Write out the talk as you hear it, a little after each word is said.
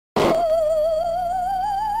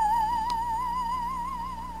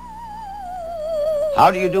How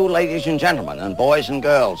do you do, ladies and gentlemen, and boys and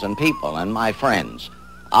girls, and people, and my friends?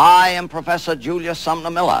 I am Professor Julius Sumner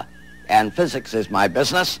Miller, and physics is my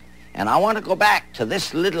business, and I want to go back to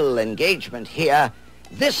this little engagement here,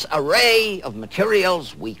 this array of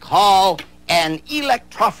materials we call an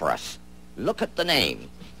electrophorous. Look at the name,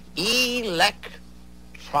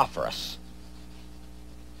 electrophorous.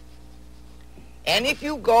 And if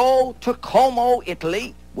you go to Como,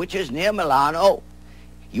 Italy, which is near Milano,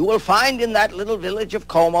 you will find in that little village of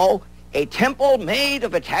Como a temple made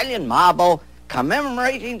of Italian marble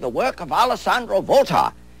commemorating the work of Alessandro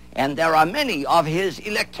Volta. And there are many of his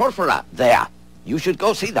electrophora there. You should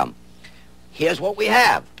go see them. Here's what we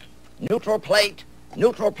have. Neutral plate,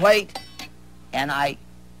 and I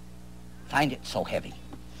find it so heavy.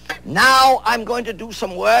 Now I'm going to do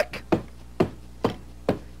some work.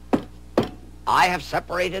 I have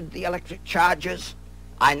separated the electric charges.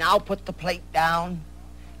 I now put the plate down.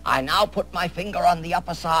 I now put my finger on the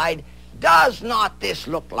upper side. Does not this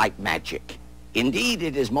look like magic? Indeed,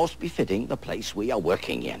 it is most befitting the place we are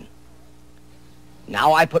working in.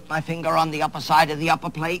 Now I put my finger on the upper side of the upper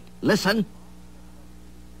plate. Listen.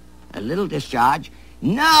 A little discharge.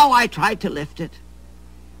 Now I try to lift it,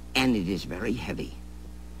 and it is very heavy.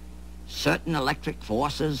 Certain electric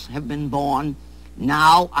forces have been born.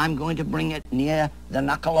 Now I'm going to bring it near the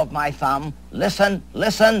knuckle of my thumb. Listen,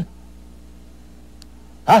 listen.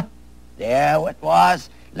 Huh? There it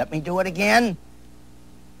was. Let me do it again.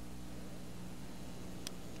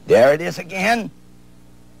 There it is again.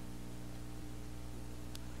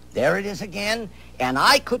 There it is again. And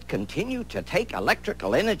I could continue to take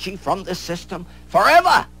electrical energy from this system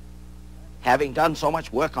forever, having done so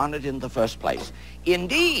much work on it in the first place.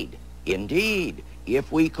 Indeed,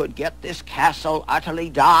 if we could get this castle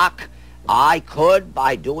utterly dark, I could,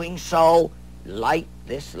 by doing so, light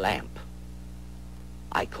this lamp.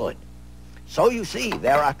 I could. So you see,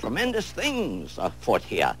 there are tremendous things afoot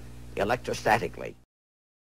here, electrostatically.